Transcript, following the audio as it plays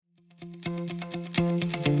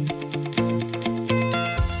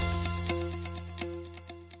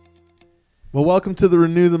Well, welcome to the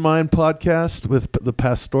Renew the Mind podcast with the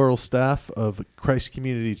pastoral staff of Christ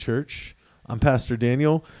Community Church. I'm Pastor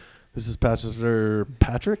Daniel. This is Pastor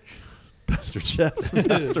Patrick, Pastor Jeff, and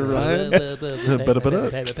Pastor Ryan. And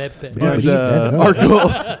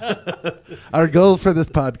our goal for this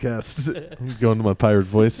podcast, I'm going to my pirate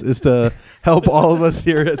voice, is to help all of us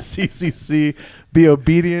here at CCC be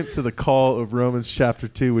obedient to the call of Romans chapter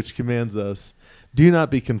 2, which commands us, do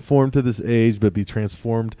not be conformed to this age, but be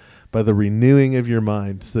transformed by the renewing of your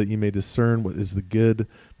mind, so that you may discern what is the good,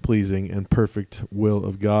 pleasing, and perfect will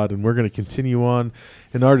of God. And we're going to continue on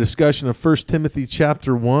in our discussion of 1 Timothy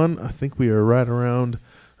chapter 1. I think we are right around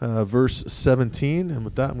verse 17. And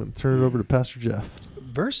with that, I'm going to turn it over to Pastor Jeff.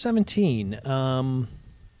 Verse 17, I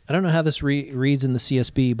don't know how this reads in the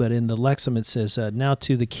CSB, but in the Lexham it says, now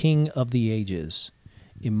to the King of the ages,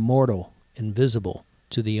 immortal, invisible,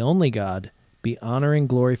 to the only God, be honor and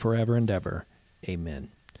glory forever and ever.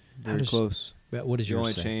 Amen. Very close. What is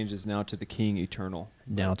yours? The only change is now to the King eternal.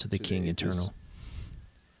 Now to the King eternal.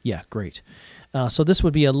 Yeah, great. So this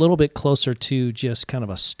would be a little bit closer to just kind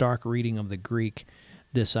of a stark reading of the Greek,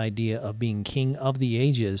 this idea of being King of the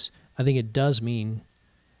ages. I think it does mean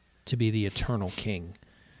to be the eternal King.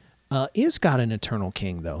 Is God an eternal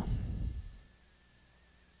King, though?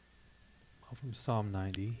 Well, from Psalm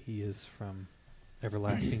 90, he is from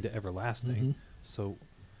everlasting to everlasting. Mm-hmm. So,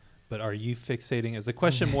 but are you fixating? Is the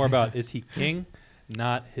question more about is he king,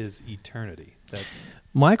 not his eternity? That's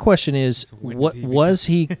my question is, what he was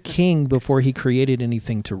he king before he created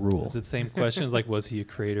anything to rule? Is it the same question as like was he a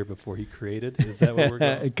creator before he created? Is that what we're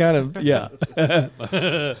going? Kind of, yeah.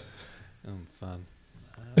 Fun.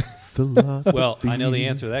 Philosophy. Well, I know the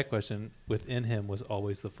answer to that question. Within him was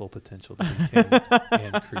always the full potential to be king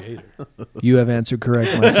and creator. You have answered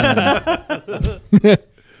correct, my son.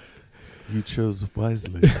 You chose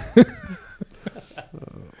wisely.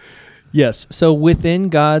 Yes, so within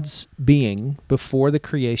God's being, before the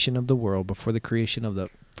creation of the world, before the creation of the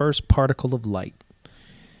first particle of light,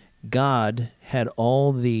 God had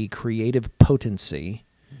all the creative potency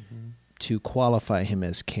to qualify him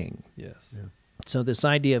as king. Yes. Yeah. So this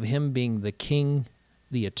idea of him being the king,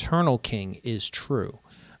 the eternal king, is true,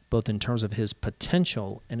 both in terms of his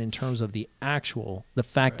potential and in terms of the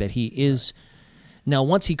fact that he is. Now,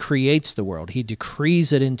 once he creates the world, he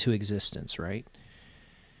decrees it into existence, right?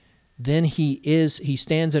 Then he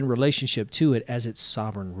stands in relationship to it as its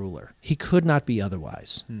sovereign ruler. He could not be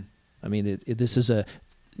otherwise. I mean, this is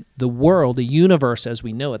the world, the universe as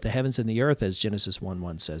we know it, the heavens and the earth, as Genesis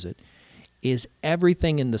 1:1 says it, is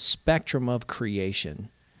everything in the spectrum of creation,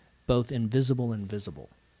 both invisible and visible,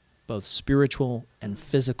 both spiritual and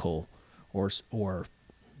physical, or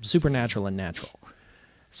supernatural and natural.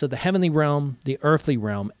 So the heavenly realm, the earthly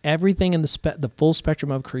realm, everything in the full spectrum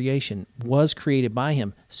of creation was created by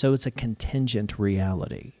him, so it's a contingent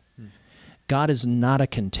reality. God is not a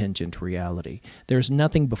contingent reality. There's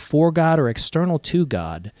nothing before God or external to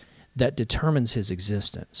God that determines his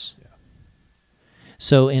existence. Yeah.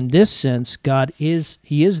 So in this sense, he is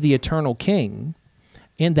the eternal king,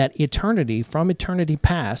 in that eternity, from eternity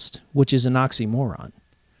past, which is an oxymoron.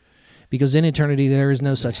 Because in eternity there is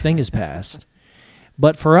no such thing as past.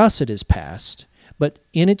 But for us it is past. But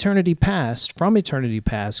in eternity past, from eternity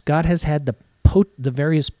past, God has had the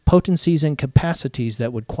various potencies and capacities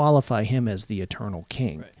that would qualify him as the eternal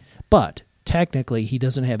king. Right. But technically he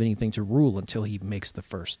doesn't have anything to rule until he makes the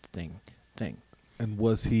first thing. And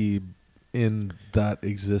was he in that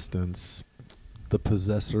existence the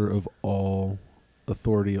possessor of all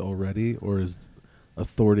authority already, or is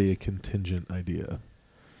authority a contingent idea?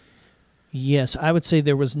 Yes, I would say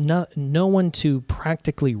there was no one to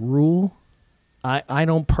practically rule. I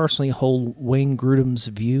don't personally hold Wayne Grudem's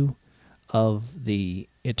view of the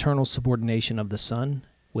eternal subordination of the Son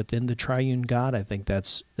within the triune God. I think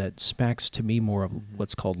that smacks to me more of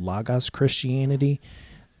what's called Logos Christianity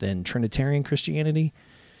than Trinitarian Christianity.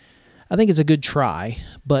 I think it's a good try,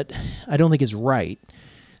 but I don't think it's right.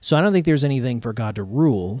 So I don't think there's anything for God to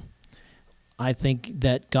rule. I think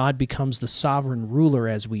that God becomes the sovereign ruler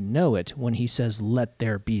as we know it when he says, let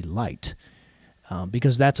there be light,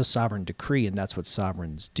 because that's a sovereign decree, and that's what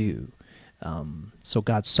sovereigns do. So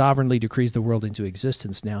God sovereignly decrees the world into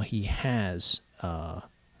existence. Now he has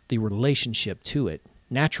the relationship to it,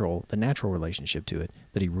 the natural relationship to it,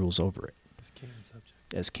 that he rules over it. As king and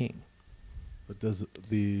subject. As king. But does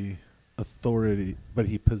the authority, but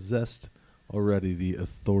he possessed already the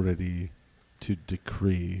authority to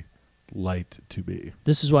decree light to be.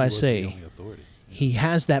 This is why I He was the say only authority. he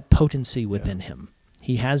has that potency within him.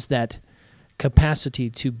 He has that capacity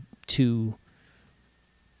to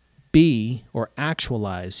be or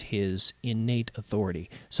actualize his innate authority.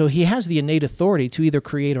 So he has the innate authority to either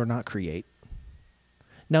create or not create.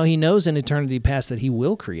 Now, he knows in eternity past that he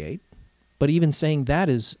will create, but even saying that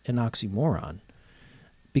is an oxymoron,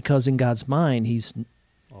 because in God's mind, he's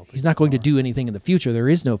not going to do anything in the future. There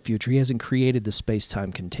is no future. He hasn't created the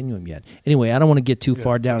space-time continuum yet. Anyway, I don't want to get too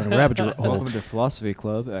far down in a rabbit hole. Welcome to Philosophy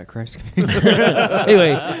Club at Christ.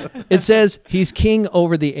 Anyway, it says he's king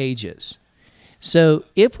over the ages. So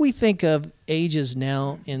if we think of ages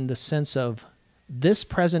now in the sense of this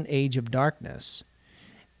present age of darkness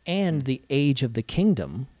and the age of the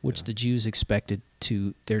kingdom, which the Jews expected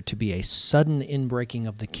there to be a sudden inbreaking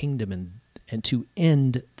of the kingdom and to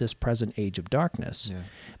end this present age of darkness. Yeah.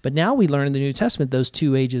 But now we learn in the New Testament those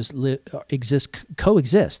two ages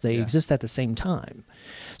coexist. They exist at the same time.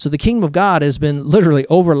 So the kingdom of God has been literally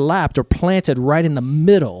overlapped or planted right in the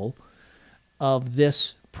middle of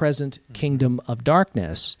this present kingdom of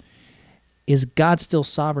darkness. Is God still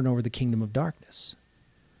sovereign over the kingdom of darkness?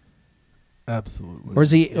 Absolutely.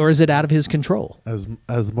 Or is it out of his control?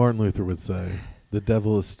 As Martin Luther would say, the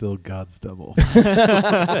devil is still God's devil.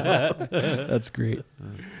 That's great.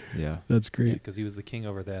 Yeah. That's great. Because he was the king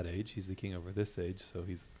over that age. He's the king over this age, so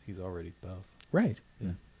he's already both. Right.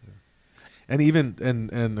 Yeah. And even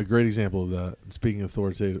and a great example of that, speaking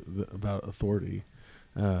about authority,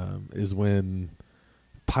 is when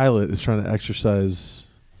Pilate is trying to exercise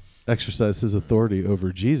his authority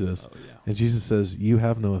over Jesus, and Jesus says, "You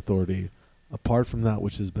have no authority apart from that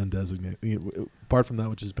which has been designated, apart from that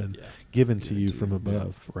which has been given to you from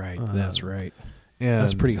above." Right. That's right. And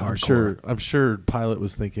That's pretty hardcore. I'm sure Pilate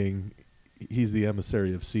was thinking he's the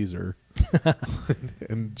emissary of Caesar,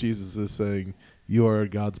 and Jesus is saying, "You are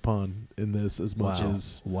God's pawn in this as much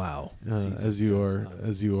as as you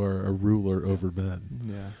are a ruler over men."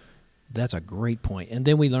 Yeah. That's a great point. And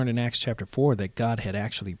then we learn in Acts chapter 4 that God had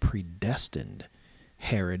actually predestined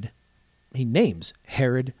Herod. He names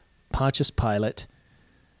Herod, Pontius Pilate,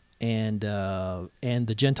 and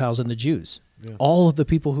the Gentiles and the Jews. Yeah. All of the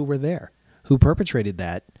people who were there, who perpetrated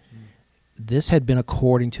that. This had been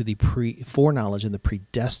according to the foreknowledge and the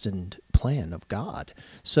predestined plan of God.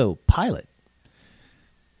 So Pilate,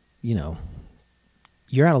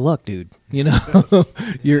 you're out of luck, dude.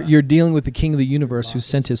 You're dealing with the King of the universe who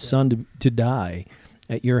sent his son to die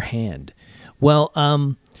at your hand. Well,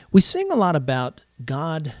 we sing a lot about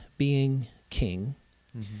God being king.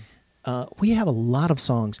 Mm-hmm. We have a lot of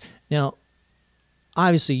songs. Now,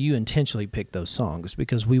 obviously, you intentionally picked those songs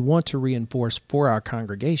because we want to reinforce for our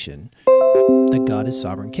congregation that God is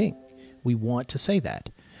sovereign king. We want to say that.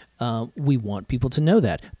 We want people to know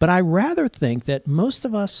that. But I rather think that most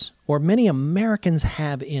of us, or many Americans,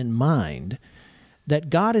 have in mind that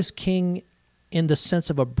God is king in the sense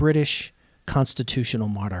of a British constitutional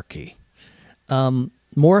monarchy.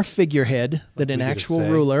 More a figurehead than an actual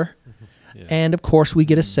ruler. Yeah. And, of course, we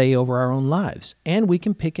get a say over our own lives. And we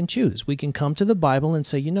can pick and choose. We can come to the Bible and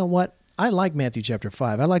say, you know what? I like Matthew chapter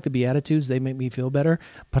 5. I like the Beatitudes. They make me feel better.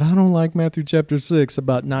 But I don't like Matthew chapter 6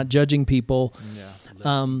 about not judging people.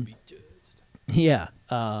 Yeah.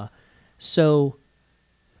 So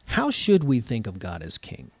how should we think of God as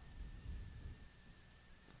king?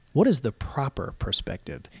 What is the proper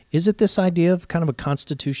perspective? Is it this idea of kind of a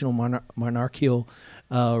constitutional monarchical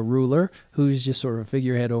ruler who's just sort of a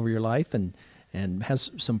figurehead over your life and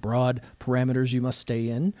has some broad parameters you must stay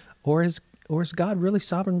in? Or is God really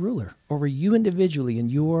sovereign ruler over you individually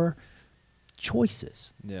and your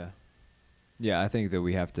choices? Yeah. Yeah, I think that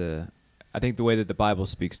we have to... I think the way that the Bible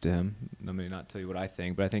speaks to him, let me not tell you what I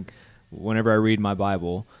think, but I think whenever I read my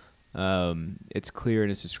Bible, it's clear in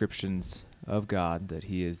its descriptions of God that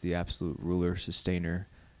he is the absolute ruler, sustainer,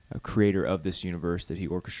 creator of this universe, that he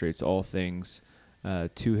orchestrates all things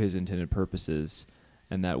to his intended purposes,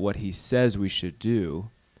 and that what he says we should do,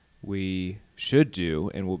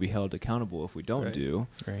 and will be held accountable if we don't do.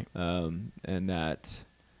 Right. And that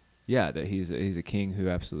he's a king who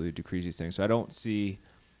absolutely decrees these things. So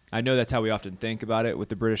I know that's how we often think about it with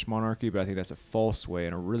the British monarchy, but I think that's a false way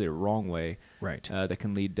and a really wrong way, right? That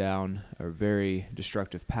can lead down a very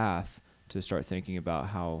destructive path to start thinking about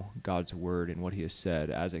how God's word and what he has said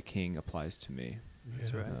as a king applies to me.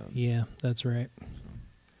 That's right. Yeah, that's right.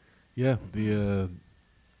 Yeah, it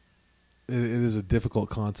is a difficult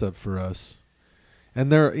concept for us,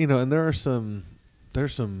 and there are some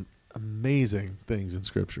amazing things in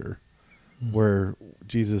Scripture where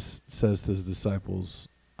Jesus says to his disciples,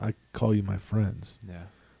 "I call you my friends." Yeah.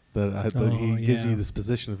 That he gives you this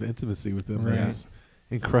position of intimacy with him. Right. That's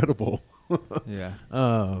incredible. Yeah.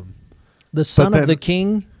 The son of the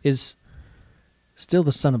king is still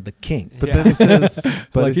the son of the king. But then he says,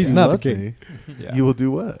 "But Like if he's you not the love king." me, you will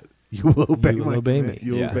do what? You will obey, You will my, obey command- me.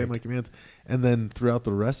 You will Yeah. obey my commands. And then throughout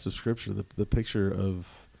the rest of Scripture, the picture of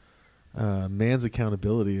man's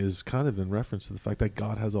accountability is kind of in reference to the fact that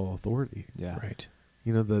God has all authority. Yeah. Right.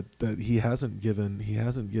 You know, that he's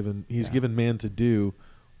Yeah. given man to do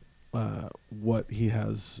what he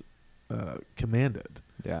has commanded.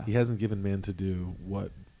 Yeah. He hasn't given man to do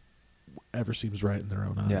whatever seems right in their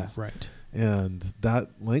own eyes. Yeah. Right. And that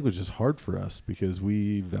language is hard for us because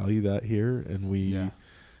we value that here, and we,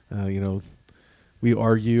 we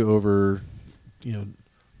argue over,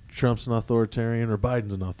 Trump's an authoritarian or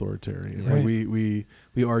Biden's an authoritarian. Right. Or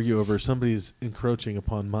we argue over somebody's encroaching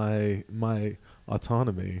upon my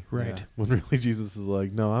autonomy. Right. Yeah. When really Jesus is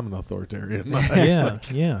like, no, I'm an authoritarian. Yeah.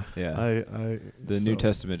 Yeah. Yeah. The New so-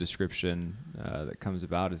 Testament description that comes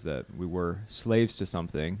about is that we were slaves to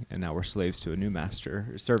something, and now we're slaves to a new master,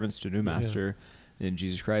 or servants to a new master in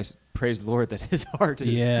Jesus Christ. Praise the Lord that His heart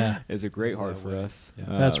is a great Is heart that for way. us. Yeah.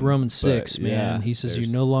 That's Romans but 6, man. yeah, He says, "You're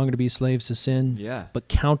there's- no longer to be slaves to sin, Yeah. but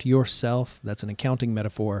count yourself," that's an accounting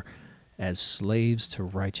metaphor, "as slaves to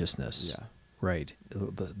righteousness." Yeah. Right.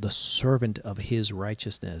 The servant of His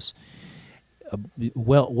righteousness.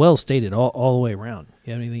 Well stated all the way around.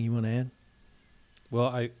 You have anything you want to add? Well,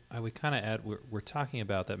 I would kind of add we're talking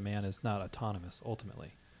about that man is not autonomous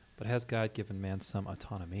ultimately, but has God given man some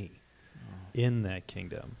autonomy in that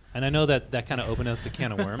kingdom? And I know that kind of opened us a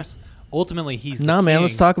can of worms. Ultimately, he's the Man. king,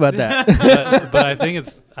 Let's talk about that. but I think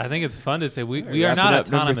it's fun to say we are Wrapping not up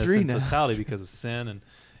number autonomous 3 in now. totality because of sin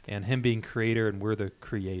and him being creator and we're the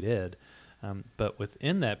created. But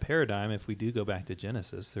within that paradigm, if we do go back to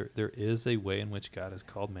Genesis, there is a way in which God has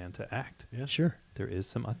called man to act. Yeah. Sure. There is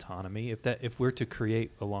some autonomy. If we're to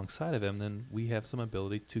create alongside of him, then we have some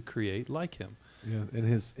ability to create like him. Yeah,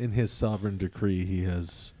 in his sovereign decree, he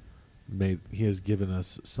has given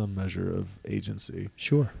us some measure of agency,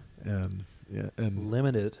 Sure. and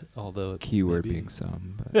Limited, although it Keyword may be. being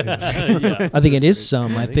some. But Yeah. I think it is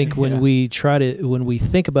some. I think when we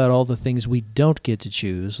think about all the things we don't get to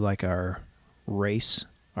choose, like our race,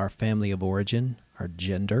 our family of origin, our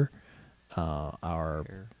gender,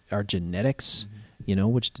 our genetics,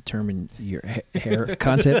 which determine your hair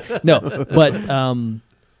content. No, but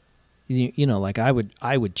like I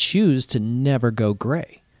would choose to never go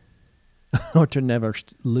gray. Or to never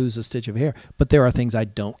lose a stitch of hair. But there are things I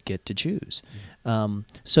don't get to choose.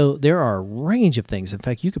 So there are a range of things. In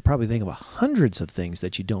fact, you could probably think of hundreds of things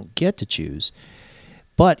that you don't get to choose.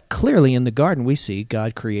 But clearly in the garden, we see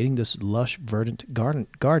God creating this lush, verdant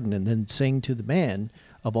garden and then saying to the man,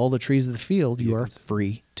 of all the trees of the field, you are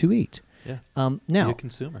free to eat. Yeah. Now, Be a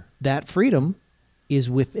consumer. that freedom is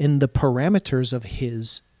within the parameters of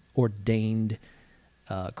His ordained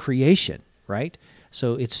creation, right?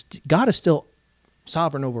 So God is still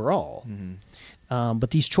sovereign over all,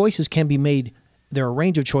 but these choices can be made. There are a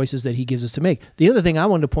range of choices that He gives us to make. The other thing I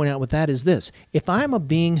wanted to point out with that is this: if I'm a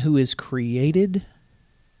being who is created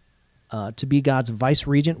to be God's vice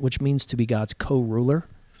regent, which means to be God's co-ruler,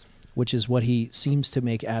 which is what He seems to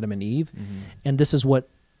make Adam and Eve, and this is what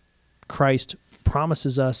Christ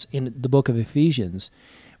promises us in the book of Ephesians,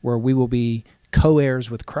 where we will be co-heirs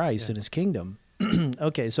with Christ in His kingdom.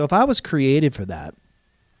 Okay, so if I was created for that,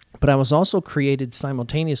 but I was also created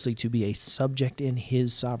simultaneously to be a subject in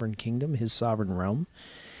His sovereign kingdom, His sovereign realm,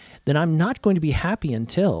 then I'm not going to be happy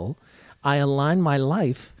until I align my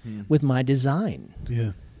life with my design,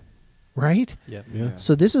 yeah, right? Yep. yeah.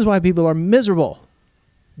 So this is why people are miserable.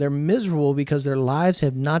 They're miserable because their lives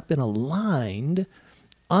have not been aligned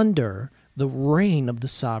under the reign of the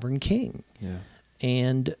sovereign king. yeah.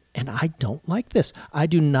 And I don't like this. I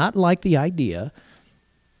do not like the idea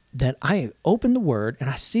that I open the Word and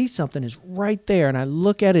I see something is right there, and I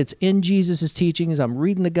look at it, it's in Jesus' teachings. I'm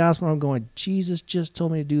reading the gospel, and I'm going, Jesus just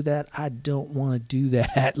told me to do that. I don't want to do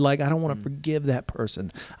that. Like, I don't want to forgive that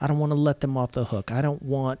person. I don't want to let them off the hook. I don't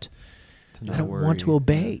want to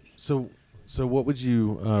obey. So what would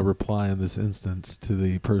you reply in this instance to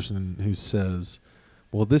the person who says,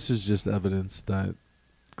 well, this is just evidence that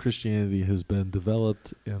Christianity has been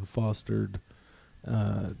developed and fostered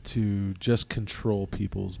to just control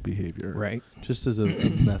people's behavior, Right. Just as a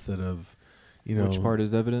method of, Which part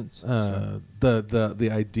is evidence? the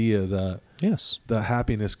idea that Yes. the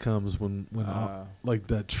happiness comes when like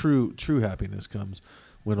that true happiness comes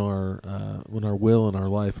when our will and our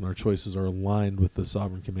life and our choices are aligned with the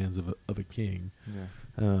sovereign commands of a king.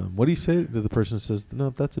 Yeah. What do you say to the person that says, no,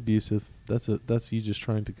 that's abusive. That's you just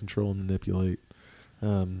trying to control and manipulate.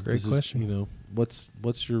 Great question.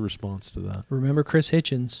 What's your response to that? Remember Chris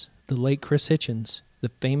Hitchens, the late Chris Hitchens, the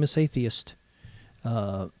famous atheist,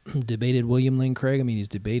 debated William Lane Craig. I mean, he's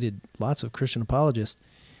debated lots of Christian apologists,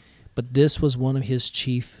 but this was one of his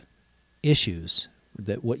chief issues,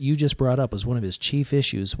 that what you just brought up was one of his chief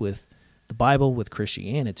issues with the Bible, with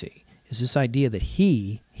Christianity, is this idea that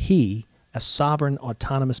he, a sovereign,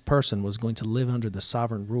 autonomous person, was going to live under the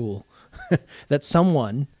sovereign rule,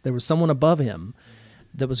 that there was someone above him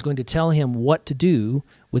that was going to tell him what to do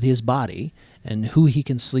with his body and who he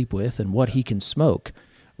can sleep with and what he can smoke,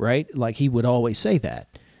 right? Like he would always say that.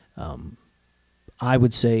 I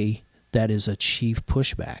would say that is a chief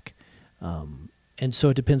pushback. And so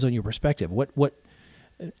it depends on your perspective.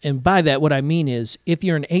 And by that, what I mean is, if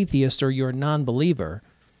you're an atheist or you're a non-believer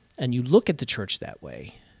and you look at the church that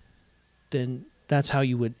way, then that's how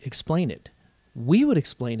you would explain it. We would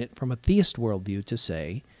explain it from a theist worldview to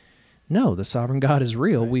say, no, the sovereign God is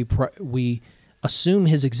real. Right. We assume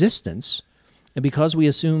his existence, and because we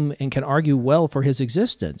assume and can argue well for his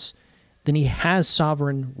existence, then he has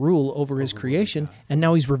sovereign rule over his creation, and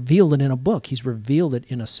now he's revealed it in a book. He's revealed it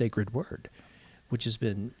in a sacred word, which has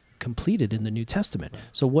been completed in the New Testament. Right.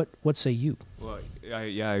 So what say you? Well, I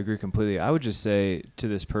agree completely. I would just say to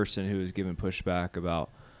this person who is given pushback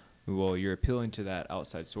about, well, you're appealing to that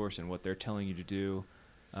outside source and what they're telling you to do.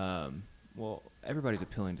 Well, everybody's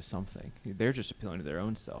appealing to something. They're just appealing to their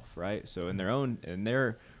own self, right? So in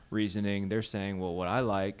their reasoning, they're saying, well, what I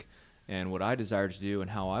like and what I desire to do and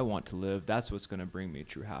how I want to live, that's what's going to bring me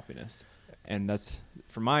true happiness. And that's,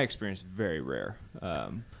 from my experience, very rare.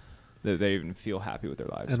 That they even feel happy with their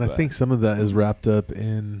lives. And I think some of that is wrapped up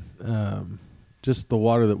in just the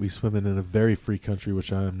water that we swim in a very free country,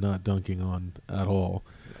 which I am not dunking on at all.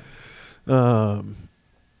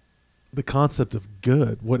 The concept of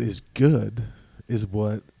good, what is good, is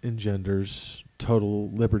what engenders total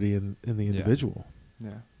liberty in the individual.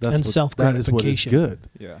 Yeah. And self-gratification. That is what is good.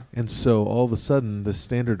 Yeah. And so all of a sudden, this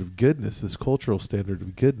standard of goodness, this cultural standard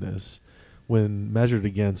of goodness, when measured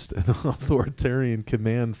against an authoritarian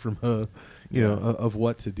command from of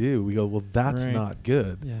what to do, we go, well, that's right. not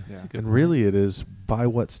good. Yeah, that's a good And point. really, it is, by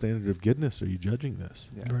what standard of goodness are you judging this?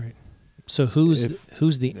 Yeah. Right. So who's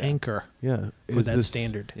the Yeah. anchor Yeah, for that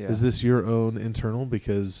standard? Yeah. Is this your own internal?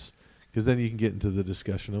 Because then you can get into the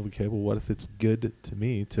discussion of, okay, well, what if it's good to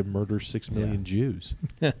me to murder 6 million Jews?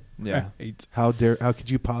 Yeah. Right. How could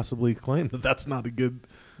you possibly claim that that's not a good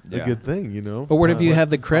thing? You know. Or what if you have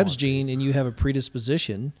the on, Krebs gene Jesus. and you have a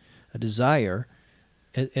predisposition, a desire,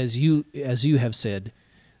 as you have said,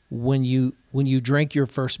 when you drank your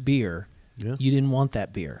first beer, Yeah. you didn't want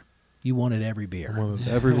that beer. You wanted every beer.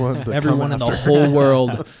 Everyone that Everyone in come the after. whole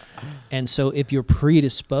world. And so if you're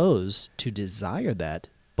predisposed to desire that,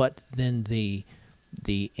 but then then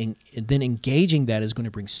engaging that is going to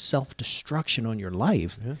bring self-destruction on your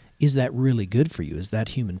life, Yeah. is that really good for you? Is that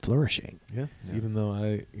human flourishing? Yeah. Yeah. Even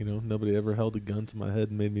though nobody ever held a gun to my head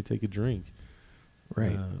and made me take a drink.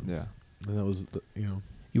 Right. Yeah. And that was,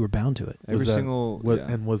 You were bound to it. Every was single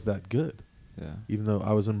and was that good? yeah. Even though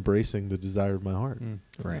I was embracing the desire of my heart. Mm.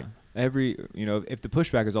 Right. Every if the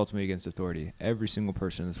pushback is ultimately against authority, every single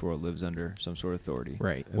person in this world lives under some sort of authority.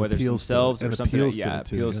 Right. And Whether it's appeals to it, themselves or and something appeals to yeah, it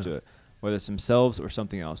too, appeals yeah. to it. Whether it's themselves or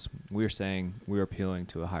something else. We're saying we're appealing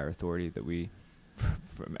to a higher authority that we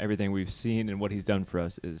from everything we've seen and what he's done for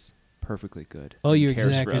us is perfectly good. Oh, and you're cares for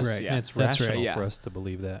exactly us. right. Yeah. And it's That's right. rational Yeah. for us to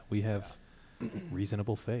believe that. We have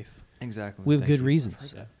reasonable faith. Exactly. We have Thank good you.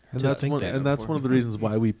 reasons. And to that's think one, that. and that's one of the reasons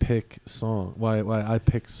why we pick why I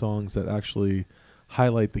pick songs that actually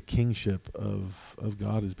highlight the kingship of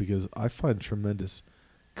God, is because I find tremendous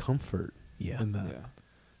comfort Yeah. in that. Yeah.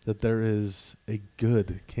 That there is a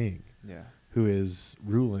good king Yeah. who is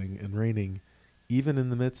ruling and reigning, even in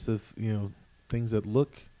the midst of things that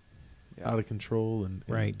look Yeah. out of control, and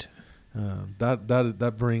Right.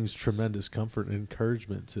 that brings tremendous comfort and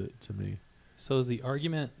encouragement to me. So is the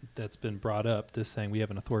argument that's been brought up, this saying we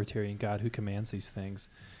have an authoritarian God who commands these things,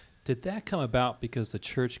 did that come about because the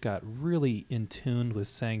church got really in tune with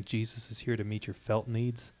saying Jesus is here to meet your felt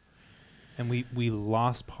needs? And we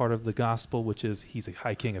lost part of the gospel, which is he's a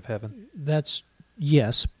high king of heaven? That's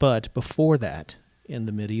yes, but before that, in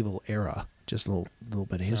the medieval era, just a little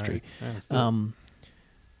bit of history. All right, let's do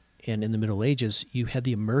it. And in the Middle Ages, you had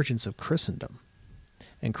the emergence of Christendom.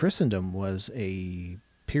 And Christendom was a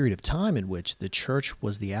period of time in which the church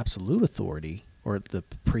was the absolute authority, or the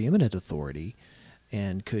preeminent authority,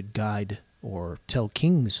 and could guide or tell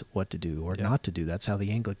kings what to do or Yeah. not to do. That's how the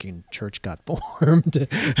Anglican Church got formed,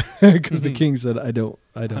 because the king said, "I don't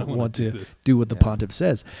wanna want do to this." do what the Yeah. pontiff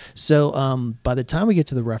says." So by the time we get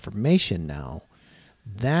to the Reformation now,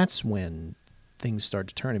 that's when things start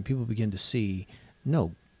to turn and people begin to see,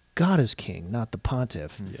 no, God is king, not the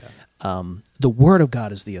pontiff. Yeah. The Word of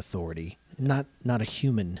God is the authority, not a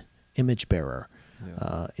human image bearer.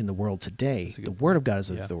 in the world today. That's a good The point. Word of God is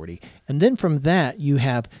Yeah. authority. And then from that,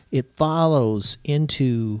 it follows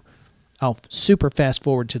into, I'll super fast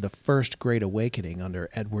forward to the first Great Awakening under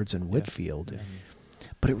Edwards and Whitefield. Yeah.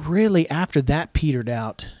 But it really, after that petered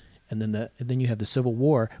out, and then you have the Civil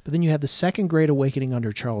War, but then you have the Second Great Awakening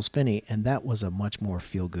under Charles Finney, and that was a much more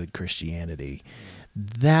feel-good Christianity.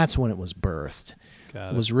 That's when it was birthed. Got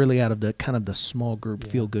It it. was really out of the kind of the small group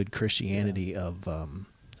Yeah. feel-good Christianity of,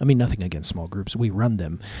 I mean, nothing against small groups. We run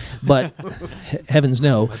them. But heavens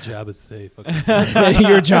no. My job is safe. Okay.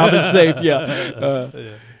 Your job is safe, yeah.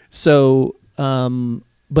 Yeah. So,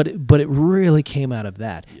 but it really came out of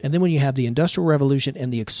that. And then when you have the Industrial Revolution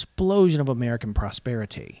and the explosion of American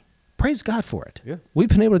prosperity, praise God for it. Yeah. We've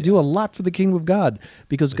been able to do a lot for the kingdom of God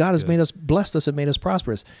because That's God has good. made us, blessed us and made us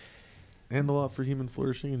prosperous. And a lot for human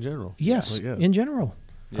flourishing in general. Yes, Like, yeah. in general.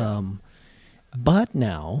 Yeah. But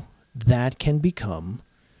now that can become,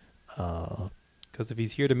 Because if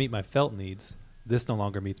he's here to meet my felt needs, this no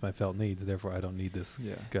longer meets my felt needs. Therefore, I don't need this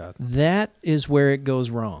Yeah. God. that is where it goes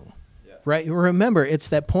wrong. Yeah. Right? Remember, it's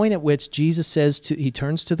that point at which Jesus says he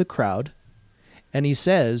turns to the crowd and he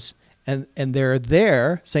says, and they're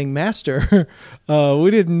there saying, Master,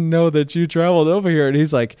 we didn't know that you traveled over here. And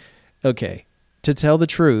he's like, okay, to tell the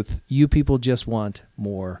truth, you people just want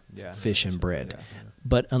more Yeah. fish and bread. Yeah.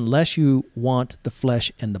 But unless you want the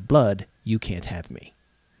flesh and the blood, you can't have me.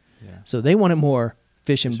 Yeah. So they wanted more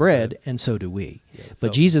fish and Fish and bread, bread. and so do we. Yeah, the But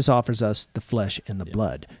felt- Jesus offers us the flesh and the Yeah.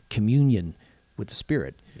 blood, communion with the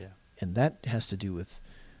Spirit. Yeah. And that has to do with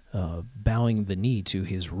bowing the knee to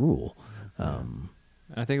his rule. And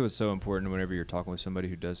I think it was so important whenever you're talking with somebody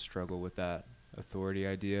who does struggle with that authority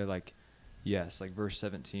idea. Like, yes, like verse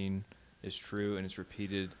 17 is true and it's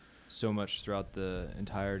repeated so much throughout the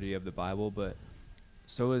entirety of the Bible, but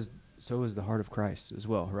so is the heart of Christ as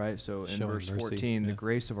well, right? So in Showing verse mercy, 14, the yeah.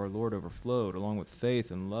 grace of our Lord overflowed along with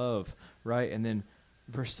faith and love, right? And then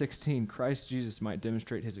verse 16, Christ Jesus might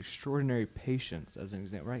demonstrate his extraordinary patience as an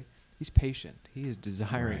example, right? He's patient. He is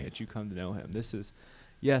desiring Right. that you come to know him. This is,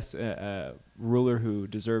 yes, a ruler who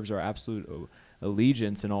deserves our absolute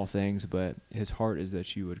allegiance in all things, but his heart is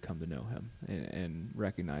that you would come to know him and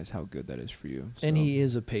recognize how good that is for you. And So, he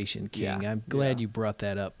is a patient king. Yeah. I'm glad Yeah. you brought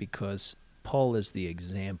that up because Paul is the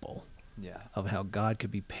example yeah, of how God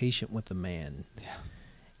could be patient with a man.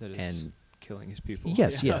 that is and- killing his people.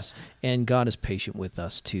 Yes, Yeah. yes. And God is patient with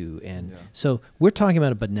us too. And Yeah. so we're talking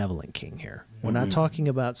about a benevolent king here. We're Mm-hmm. not talking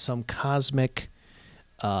about some cosmic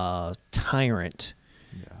tyrant.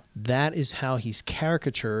 Yeah. That is how he's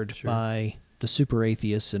caricatured Sure. by the super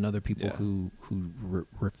atheists and other people Yeah. who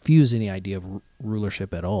refuse any idea of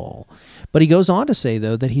rulership at all. But he goes on to say,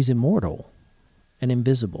 though, that he's immortal and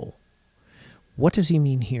invisible. What does he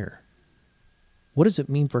mean here? What does it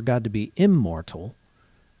mean for God to be immortal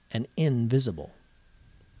and invisible?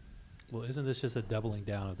 Well, isn't this just a doubling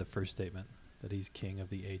down of the first statement that he's king of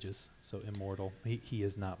the ages, so immortal? He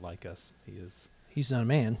is not like us. He's not a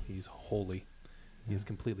man. He's holy. He is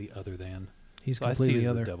completely other than. He's So I see completely it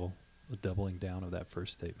as other. a doubling down of that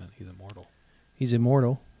first statement. He's immortal. He's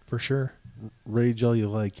immortal, for sure. Rage all you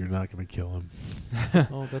like, you're not going to kill him.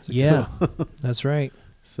 Oh, that's a Yeah, that's right.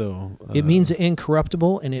 So It means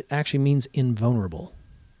incorruptible, and it actually means invulnerable.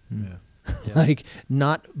 yeah. Yeah. Like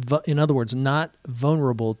in other words, not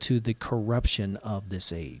vulnerable to the corruption of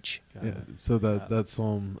this age. Got Yeah. it. So Got that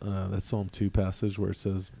Psalm 2 passage where it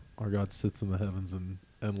says, "Our God sits in the heavens and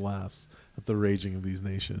laughs at the raging of these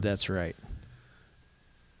nations." That's right.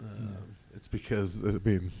 It's because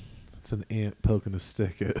it's an ant poking a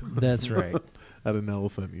stick at That's right. at an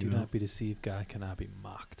elephant. You Do know. not be deceived. God cannot be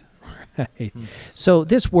mocked. Right. So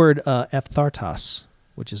this word ephthartos,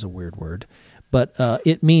 which is a weird word, but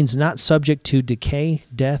it means not subject to decay,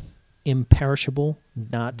 death, imperishable,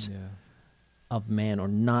 not Yeah. of man or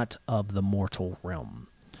not of the mortal realm.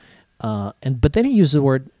 But then he uses the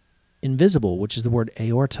word invisible, which is the word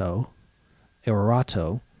aorto,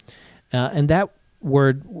 and that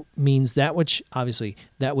word means that which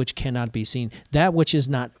cannot be seen, that which is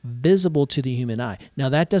not visible to the human eye. Now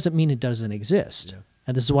that doesn't mean it doesn't exist. Yeah.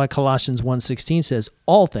 And this is why Colossians 1:16 says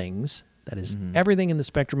all things, that is Mhm. everything in the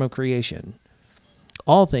spectrum of creation,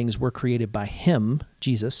 all things were created by him,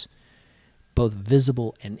 Jesus, both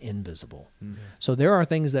visible and invisible. Mm. So there are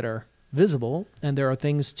things that are visible, and there are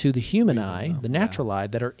things to the human We don't eye, know. the natural eye,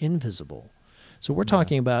 that are invisible. So we're Yeah.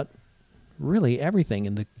 talking about really everything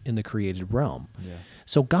in the created realm. Yeah.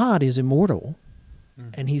 So God is immortal, Mm.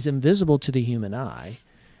 and he's invisible to the human eye.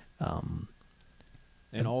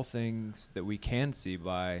 And all things that we can see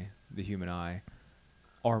by the human eye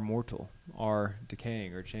are mortal, are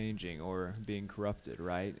decaying or changing or being corrupted,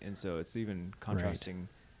 right? And so it's even contrasting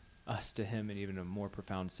us to him in even a more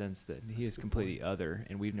profound sense that he is completely other,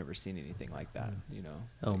 and we've never seen anything like that. You know.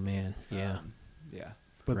 Oh man, yeah. Yeah.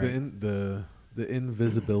 But Right. the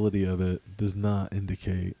invisibility of it does not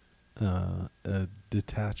indicate a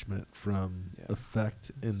detachment from Yeah.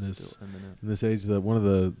 effect in It's this still imminent. in this age. That one of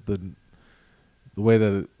the way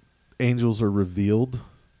that angels are revealed,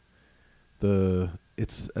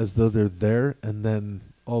 it's as though they're there, and then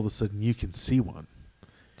all of a sudden you can see one.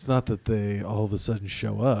 It's not that they all of a sudden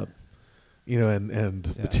show up, and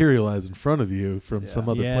Yeah. materialize in front of you from some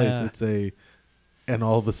Yeah. other place. Yeah. It's and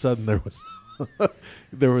all of a sudden there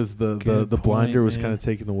was the Good blinder point, was man. kind of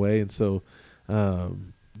taken away, and so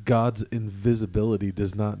God's invisibility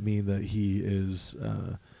does not mean that he is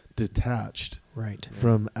detached Right.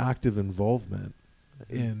 from active involvement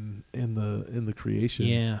in the creation.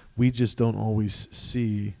 Yeah. We just don't always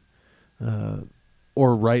see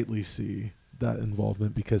or rightly see that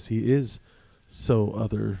involvement because he is so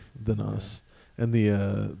other than us. And the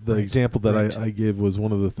Right, example that right. I give was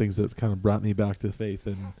one of the things that kind of brought me back to faith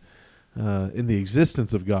and in the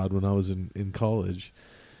existence of God when I was in college,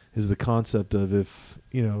 is the concept of, if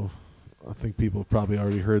I think people have probably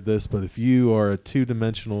already heard this, but if you are a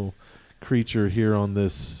two-dimensional creature here on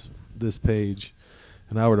this page,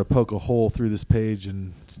 and I were to poke a hole through this page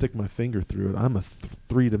and stick my finger through it, I'm a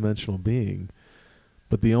three-dimensional being.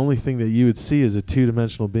 But the only thing that you would see as a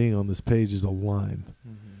two-dimensional being on this page is a line.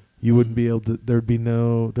 Mhm. You wouldn't be able to. There would be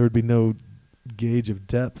no gauge of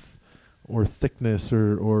depth or thickness,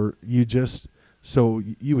 or you just. So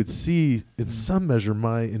you would see in some measure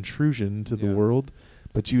my intrusion into the Yeah. world,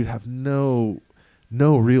 but you would have no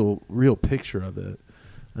real picture of it.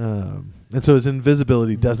 And so his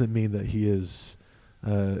invisibility Mhm. doesn't mean that he is.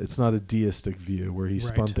 It's not a deistic view where he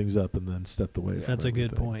spun Right. things up and then stepped away. from That's a good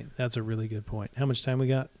everything. point. That's a really good point. How much time we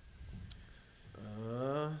got?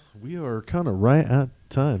 We are kind of right at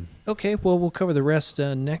time. Okay, well, we'll cover the rest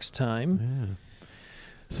next time. Yeah.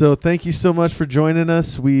 So thank you so much for joining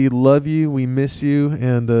us. We love you. We miss you.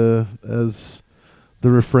 And as the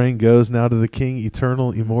refrain goes, now to the King,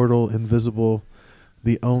 eternal, immortal, invisible,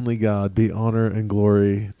 the only God, be honor and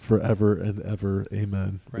glory forever and ever.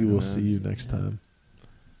 Amen. Right We will on. see you next Yeah. time.